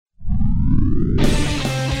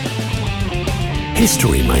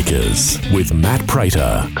History Makers with Matt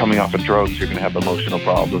Prater. Coming off of drugs, you're going to have emotional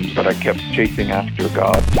problems, but I kept chasing after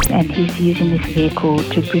God. And he's using this vehicle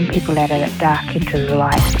to bring people out of that dark into the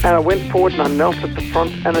light. And I went forward and I knelt at the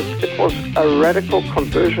front, and it was a radical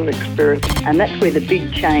conversion experience. And that's where the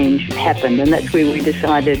big change happened, and that's where we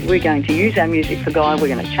decided we're going to use our music for God,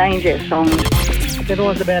 we're going to change our songs. When I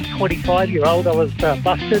was about 25-year-old, I was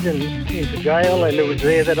busted and into jail, and it was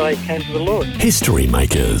there that I came to the Lord. History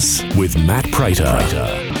Makers with Matt Prater.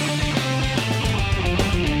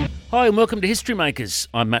 Hi and welcome to History Makers.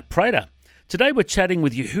 I'm Matt Prater. Today we're chatting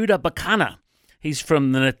with Yehuda Bachana. He's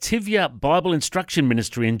from the Nativia Bible Instruction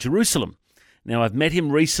Ministry in Jerusalem. Now, I've met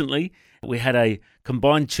him recently. We had a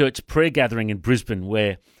combined church prayer gathering in Brisbane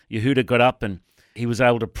where Yehuda got up and he was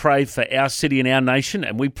able to pray for our city and our nation,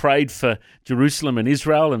 and we prayed for Jerusalem and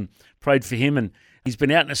Israel and prayed for him. And he's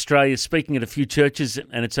been out in Australia speaking at a few churches,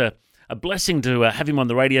 and it's a blessing to have him on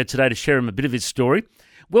the radio today to share him a bit of his story.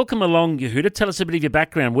 Welcome along, Yehuda. Tell us a bit of your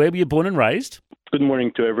background. Where were you born and raised? Good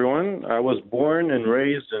morning to everyone. I was born and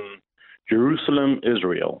raised in Jerusalem,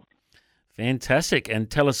 Israel. Fantastic.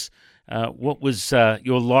 And tell us, what was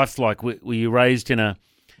your life like? Were you raised in a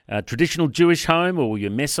traditional Jewish home, or were you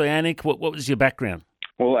Messianic? What was your background?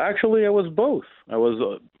 Well, actually, I was both. I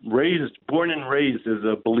was born and raised as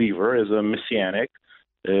a believer, as a Messianic,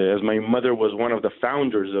 as my mother was one of the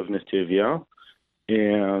founders of Nativia.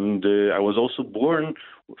 And I was also born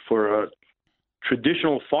for a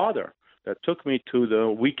traditional father that took me to the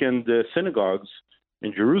weekend synagogues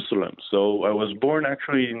in Jerusalem. So I was born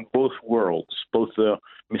actually in both worlds, both the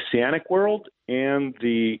Messianic world and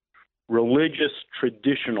the religious,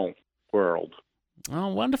 traditional world. Oh,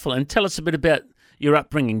 wonderful. And tell us a bit about your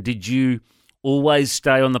upbringing. Did you always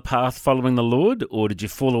stay on the path following the Lord, or did you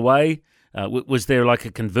fall away? Was there like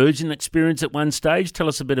a conversion experience at one stage? Tell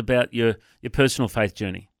us a bit about your personal faith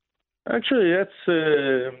journey. Actually,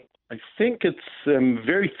 I think I'm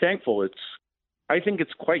very thankful. I think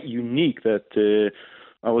it's quite unique that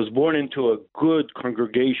I was born into a good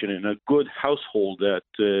congregation in a good household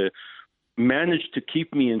that managed to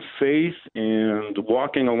keep me in faith and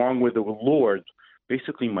walking along with the Lord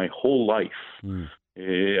basically my whole life.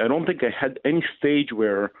 I don't think I had any stage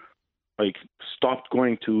where I stopped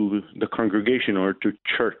going to the congregation or to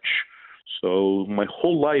church. So my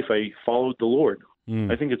whole life I followed the Lord.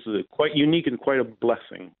 I think it's quite unique and quite a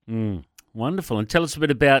blessing. Wonderful. And tell us a bit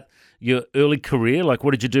about your early career. Like,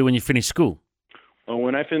 what did you do when you finished school?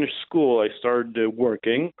 When I finished school, I started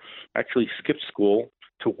working. Actually skipped school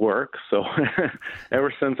to work. So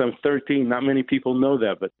ever since I'm 13, not many people know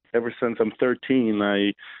that, but ever since I'm 13,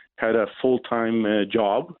 I had a full-time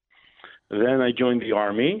job. Then I joined the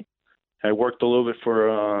Army. I worked a little bit for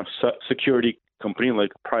a security company,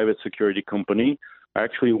 like a private security company. I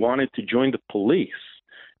actually wanted to join the police.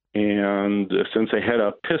 And since I had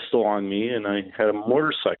a pistol on me and I had a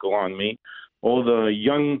motorcycle on me, all the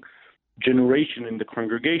young generation in the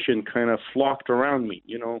congregation kind of flocked around me,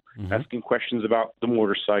 asking questions about the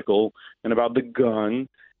motorcycle and about the gun.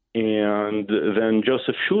 And then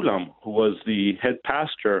Joseph Shulam, who was the head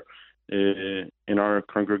pastor in our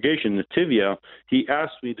congregation, Nativia, he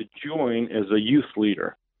asked me to join as a youth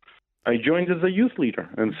leader. I joined as a youth leader,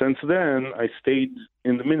 and since then I stayed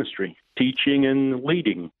in the ministry, teaching and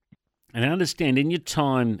leading. And I understand in your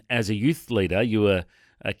time as a youth leader, you were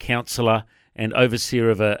a counsellor and overseer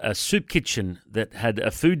of a soup kitchen that had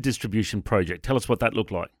a food distribution project. Tell us what that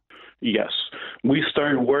looked like. Yes. We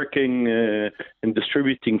started working and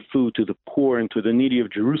distributing food to the poor and to the needy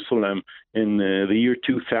of Jerusalem in the year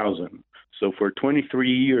 2000. So for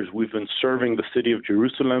 23 years, we've been serving the city of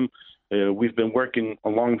Jerusalem. We've been working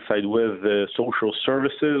alongside with social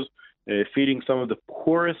services, feeding some of the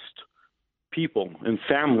poorest people and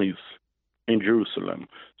families in Jerusalem.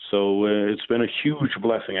 So it's been a huge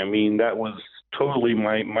blessing. I mean, that was totally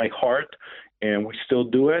my heart, and we still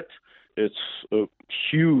do it. It's a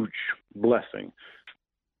huge blessing.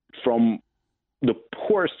 From the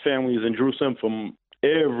poorest families in Jerusalem, from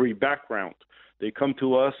every background, they come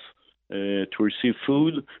to us to receive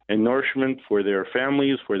food and nourishment for their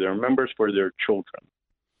families, for their members, for their children.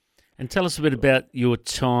 And tell us a bit about your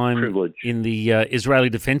time in the Israeli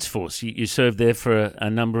Defense Force. You served there for a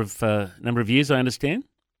number of years, I understand?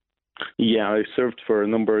 Yeah, I served for a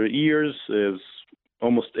number of years, as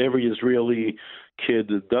almost every Israeli kid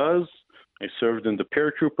does. I served in the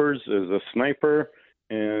paratroopers as a sniper,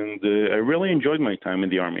 and I really enjoyed my time in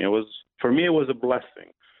the Army. For me, it was a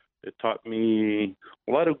blessing. It taught me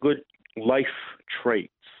a lot of good life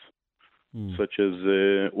traits, such as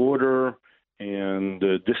order and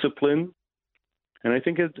discipline, and I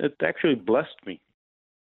think it actually blessed me.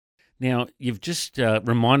 Now, you've just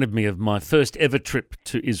reminded me of my first ever trip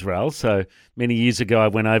to Israel. So many years ago, I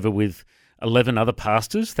went over with 11 other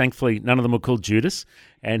pastors. Thankfully, none of them were called Judas.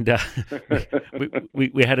 And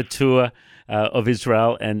we had a tour of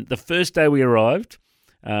Israel. And the first day we arrived,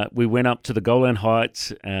 we went up to the Golan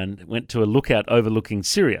Heights and went to a lookout overlooking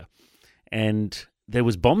Syria. And there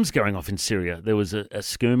was bombs going off in Syria. There was a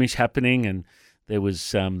skirmish happening, and there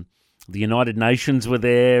was the United Nations were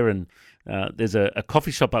there, and there's a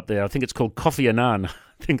coffee shop up there. I think it's called Coffee Annan. I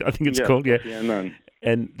think it's called, yeah. Coffee Annan.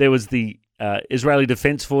 And there was the Israeli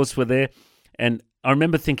Defense Force were there, and I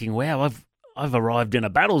remember thinking, "Wow, I've arrived in a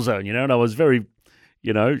battle zone," and I was very,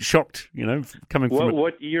 shocked, coming from.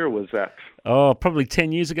 What year was that? Oh, probably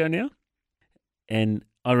 10 years ago now. And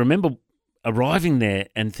I remember arriving there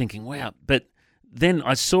and thinking, "Wow!" But then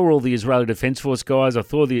I saw all the Israeli Defense Force guys. I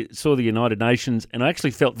saw the United Nations, and I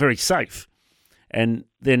actually felt very safe. And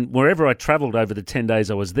then wherever I travelled over the 10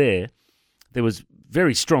 days I was there was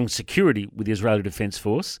very strong security with the Israeli Defense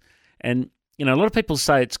Force. And, a lot of people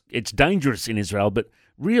say it's dangerous in Israel, but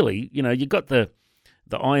really, you've got the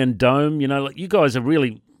Iron Dome, you guys are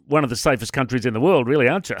really one of the safest countries in the world, really,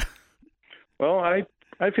 aren't you? Well,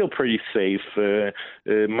 I feel pretty safe.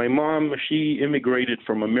 My mom, she immigrated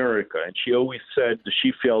from America, and she always said that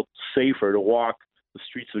she felt safer to walk the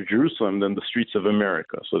streets of Jerusalem than the streets of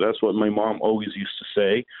America. So that's what my mom always used to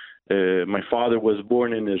say. My father was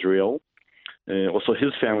born in Israel. Also,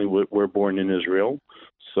 his family were born in Israel.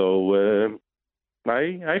 So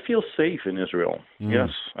I feel safe in Israel.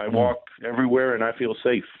 Yes, I walk everywhere and I feel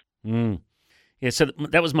safe. Yeah, so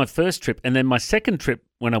that was my first trip. And then my second trip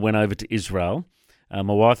when I went over to Israel,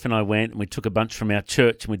 my wife and I went and we took a bunch from our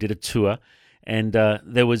church and we did a tour. And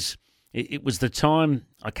it was the time,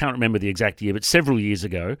 I can't remember the exact year, but several years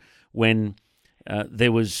ago when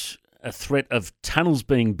there was a threat of tunnels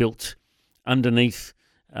being built underneath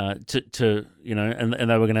and they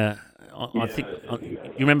were going to, I think,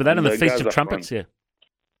 you remember that in the Feast of Trumpets? Front.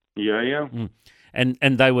 Yeah.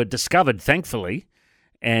 And they were discovered, thankfully,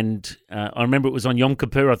 and I remember it was on Yom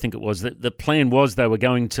Kippur, I think it was. The plan was they were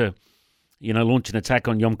going to, launch an attack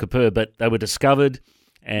on Yom Kippur, but they were discovered.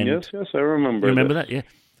 And yes, I remember. You remember that? Yeah.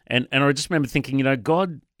 And I just remember thinking,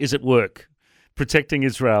 God is at work protecting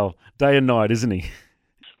Israel day and night, isn't he?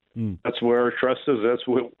 That's where our trust is. That's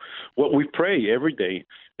what we pray every day,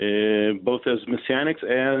 both as Messianics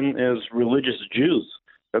and as religious Jews.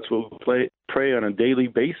 That's what we pray on a daily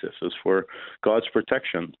basis, is for God's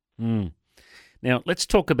protection. Now, let's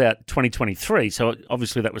talk about 2023. So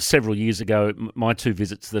obviously that was several years ago, my two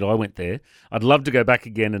visits that I went there. I'd love to go back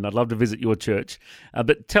again, and I'd love to visit your church.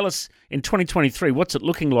 But tell us, in 2023, what's it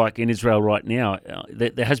looking like in Israel right now?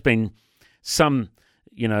 There has been some,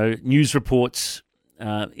 news reports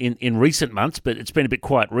in recent months, but it's been a bit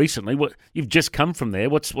quiet recently. You've just come from there.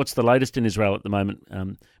 What's the latest in Israel at the moment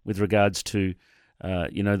with regards to,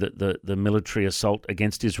 the military assault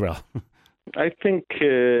against Israel? I think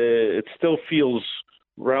it still feels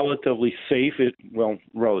relatively safe. It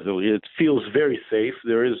feels very safe.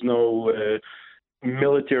 There is no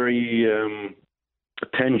military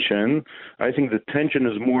tension. I think the tension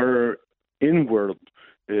is more inward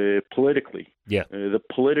politically. Yeah. The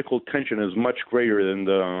political tension is much greater than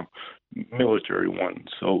the military one.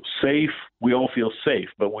 So safe, we all feel safe,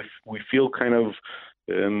 but we feel kind of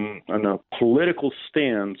on a political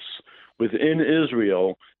stance. Within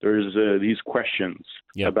Israel, there's these questions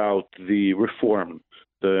about the reform,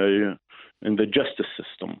 and the justice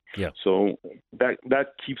system. Yeah. So that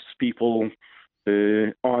keeps people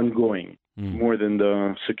ongoing more than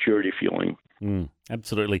the security feeling.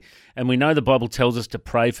 Absolutely. And we know the Bible tells us to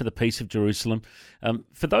pray for the peace of Jerusalem.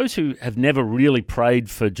 For those who have never really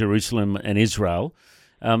prayed for Jerusalem and Israel,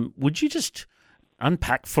 would you just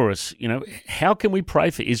unpack for us, how can we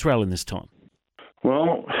pray for Israel in this time?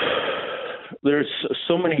 Well, there's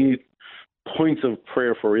so many points of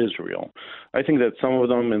prayer for Israel. I think that some of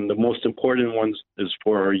them, and the most important ones, is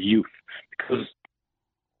for our youth, because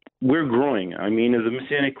we're growing. I mean, as a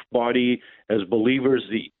Messianic body, as believers,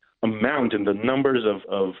 the amount and the numbers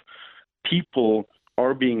of people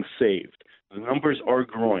are being saved. The numbers are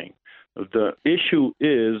growing. The issue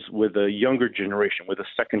is with the younger generation, with the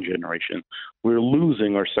second generation. We're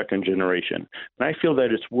losing our second generation. And I feel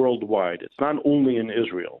that it's worldwide. It's not only in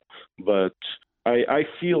Israel, but I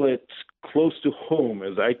feel it's close to home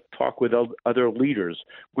as I talk with other leaders.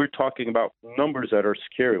 We're talking about numbers that are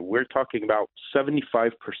scary. We're talking about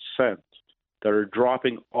 75% that are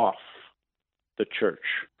dropping off the church.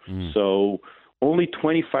 So only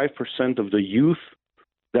 25% of the youth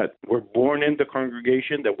that were born in the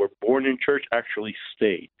congregation, that were born in church, actually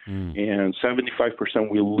stay. And 75%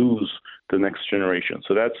 we lose the next generation.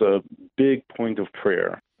 So that's a big point of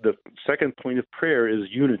prayer. The second point of prayer is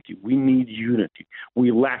unity. We need unity.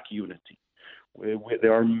 We lack unity.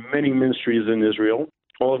 There are many ministries in Israel.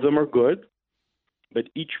 All of them are good, but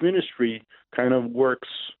each ministry kind of works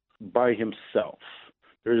by himself.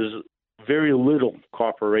 There's very little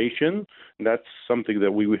cooperation, and that's something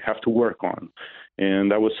that we would have to work on.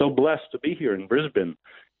 And I was so blessed to be here in Brisbane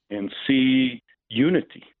and see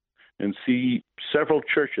unity and see several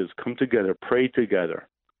churches come together, pray together,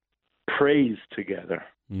 praise together,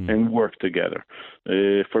 and work together.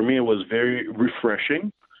 For me, it was very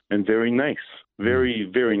refreshing and very nice, very,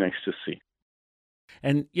 very nice to see.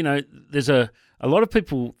 And, you know, there's a lot of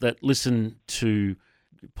people that listen to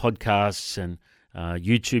podcasts and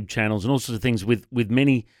YouTube channels and all sorts of things with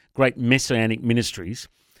many great messianic ministries.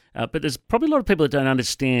 But there's probably a lot of people that don't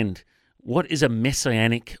understand what is a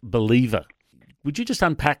messianic believer. Would you just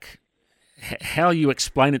unpack how you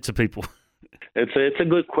explain it to people? It's a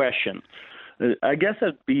good question. I guess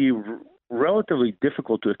it'd be relatively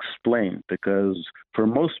difficult to explain because for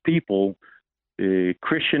most people,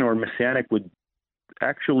 Christian or messianic would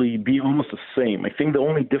actually be almost the same. I think the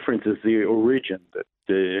only difference is the origin, that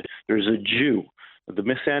there's a Jew. The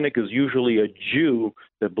Messianic is usually a Jew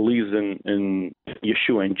that believes in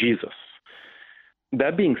Yeshua and Jesus.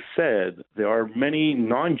 That being said, there are many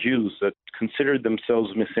non-Jews that consider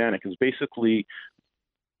themselves Messianic. It's basically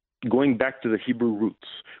going back to the Hebrew roots,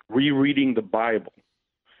 rereading the Bible.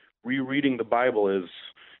 Rereading the Bible as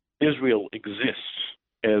Israel exists,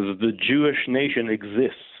 as the Jewish nation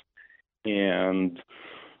exists, and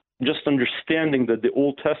just understanding that the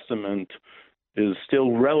Old Testament is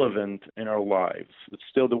still relevant in our lives. It's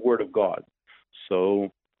still the Word of God.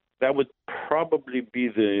 So that would probably be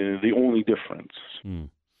the only difference.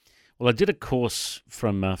 Well, I did a course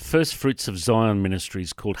from First Fruits of Zion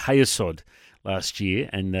Ministries called Hayesod last year,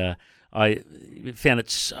 and I found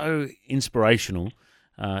it so inspirational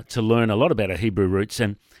to learn a lot about our Hebrew roots.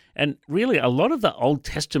 And really, a lot of the Old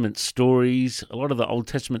Testament stories, a lot of the Old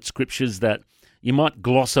Testament scriptures that you might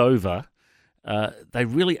gloss over, they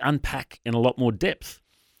really unpack in a lot more depth.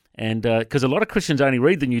 And because a lot of Christians only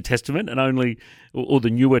read the New Testament or the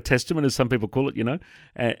Newer Testament, as some people call it, you know,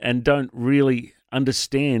 and don't really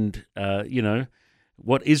understand,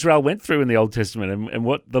 what Israel went through in the Old Testament and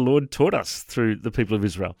what the Lord taught us through the people of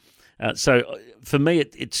Israel. So for me,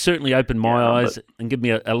 it certainly opened my eyes and gave me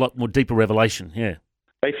a lot more deeper revelation. Yeah.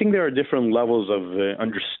 I think there are different levels of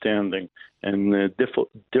understanding and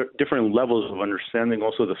different levels of understanding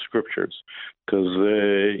also the scriptures,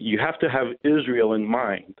 because you have to have Israel in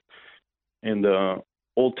mind in the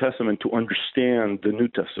Old Testament to understand the New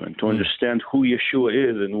Testament, to understand who Yeshua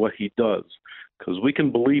is and what he does, because we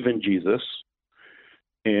can believe in Jesus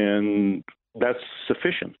and that's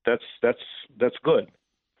sufficient. That's good.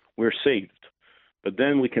 We're saved. But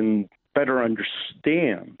then we can better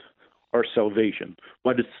understand our salvation,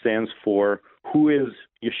 what it stands for, who is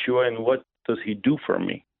Yeshua, and what does he do for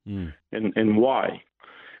me, and why.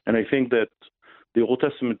 And I think that the Old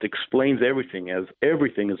Testament explains everything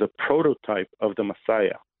as a prototype of the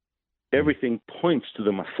Messiah. Everything points to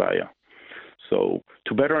the Messiah. So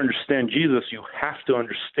to better understand Jesus, you have to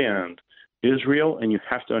understand Israel and you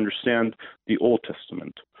have to understand the Old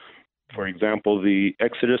Testament. For example, the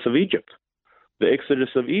Exodus of Egypt. The Exodus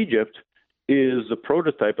of Egypt is the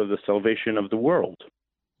prototype of the salvation of the world.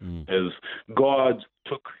 As God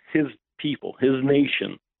took his people, his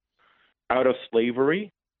nation, out of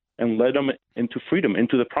slavery and led them into freedom,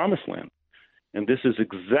 into the promised land. And this is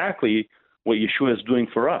exactly what Yeshua is doing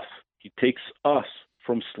for us. He takes us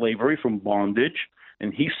from slavery, from bondage,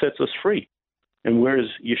 and he sets us free. And where is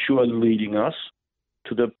Yeshua leading us?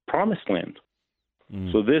 To the promised land.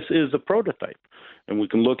 So this is the prototype. And we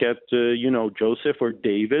can look at, Joseph or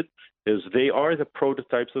David, as they are the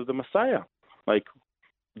prototypes of the Messiah. Like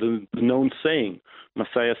the known saying,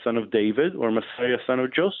 Messiah, son of David, or Messiah, son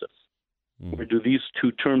of Joseph. Where do these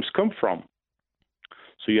two terms come from?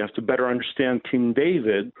 So you have to better understand King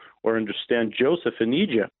David or understand Joseph in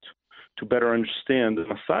Egypt to better understand the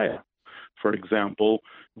Messiah. For example,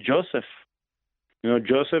 Joseph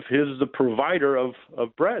is the provider of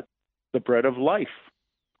bread, the bread of life.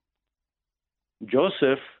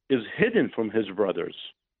 Joseph is hidden from his brothers.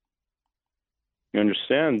 You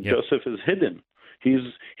understand? Yep. Joseph is hidden. He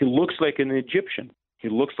looks like an Egyptian. He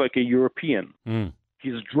looks like a European.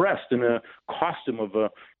 He's dressed in a costume of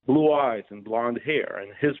blue eyes and blonde hair.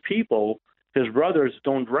 And his people, his brothers,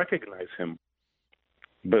 don't recognize him.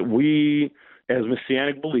 But we, as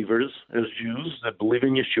Messianic believers, as Jews that believe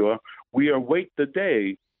in Yeshua, we await the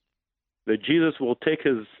day that Jesus will take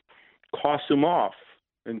his costume off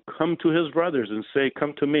and come to his brothers and say,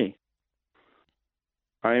 "Come to me.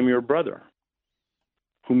 I am your brother,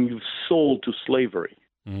 whom you've sold to slavery.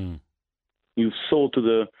 You've sold to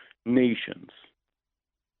the nations.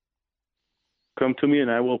 Come to me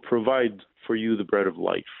and I will provide for you the bread of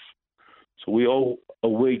life." So we all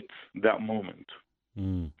await that moment.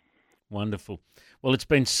 Wonderful. Well, it's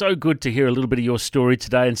been so good to hear a little bit of your story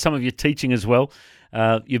today and some of your teaching as well.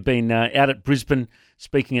 You've been out at Brisbane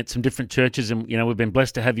speaking at some different churches, and we've been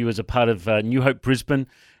blessed to have you as a part of New Hope Brisbane,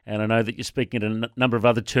 and I know that you're speaking at a number of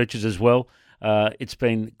other churches as well. It's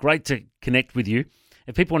been great to connect with you.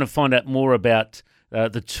 If people want to find out more about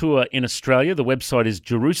the tour in Australia, the website is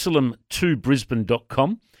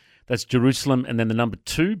Jerusalem2Brisbane.com. That's Jerusalem and then the number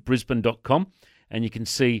 2, Brisbane.com. And you can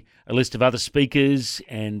see a list of other speakers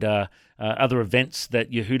and other events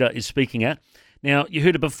that Yehuda is speaking at. Now,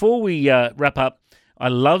 Yehuda, before we wrap up, I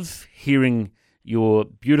love hearing your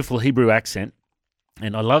beautiful Hebrew accent.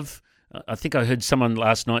 And I think I heard someone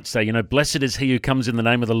last night say, blessed is he who comes in the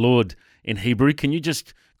name of the Lord in Hebrew. Can you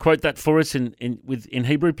just quote that for us in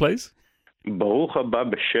Hebrew, please? Baruch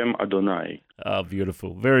haba b'shem Adonai. Oh,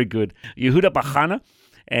 beautiful. Very good. Yehuda Bachana,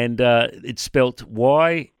 and it's spelt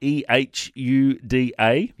Yehuda,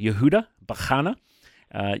 Yehuda Bachana.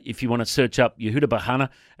 If you want to search up Yehuda Bachana,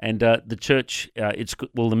 and the church,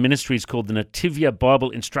 the ministry is called the Nativia Bible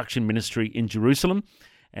Instruction Ministry in Jerusalem,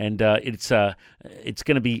 and it's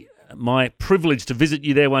going to be my privilege to visit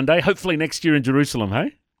you there one day, hopefully next year in Jerusalem,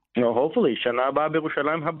 hey? No, hopefully. Shana haba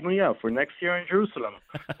b'Yerushalayim habnuya, for next year in Jerusalem.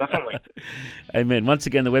 Definitely. Amen. Once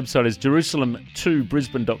again, the website is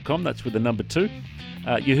Jerusalem2Brisbane.com. That's with the number 2.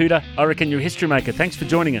 Yehuda, I reckon you're a history maker. Thanks for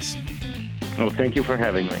joining us. Oh, thank you for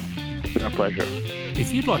having me. It's been a pleasure.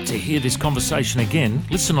 If you'd like to hear this conversation again,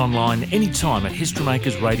 listen online anytime at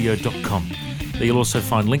historymakersradio.com. There you'll also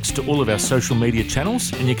find links to all of our social media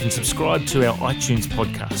channels, and you can subscribe to our iTunes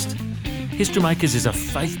podcast. History Makers is a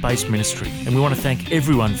faith-based ministry, and we want to thank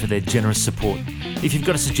everyone for their generous support. If you've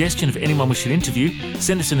got a suggestion of anyone we should interview,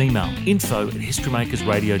 send us an email,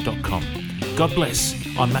 info@historymakersradio.com. God bless.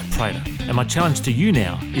 I'm Matt Prater, and my challenge to you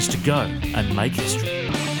now is to go and make history.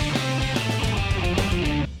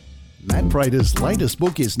 Matt Prater's latest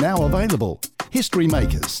book is now available. History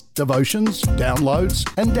Makers, devotions, downloads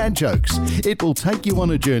and dad jokes. It will take you on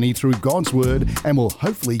a journey through God's Word and will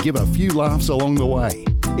hopefully give a few laughs along the way.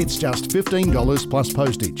 It's just $15 plus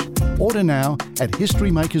postage. Order now at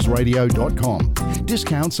historymakersradio.com.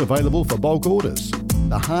 Discounts available for bulk orders.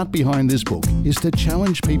 The heart behind this book is to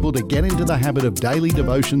challenge people to get into the habit of daily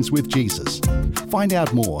devotions with Jesus. Find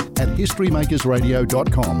out more at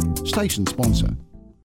historymakersradio.com. Station sponsor.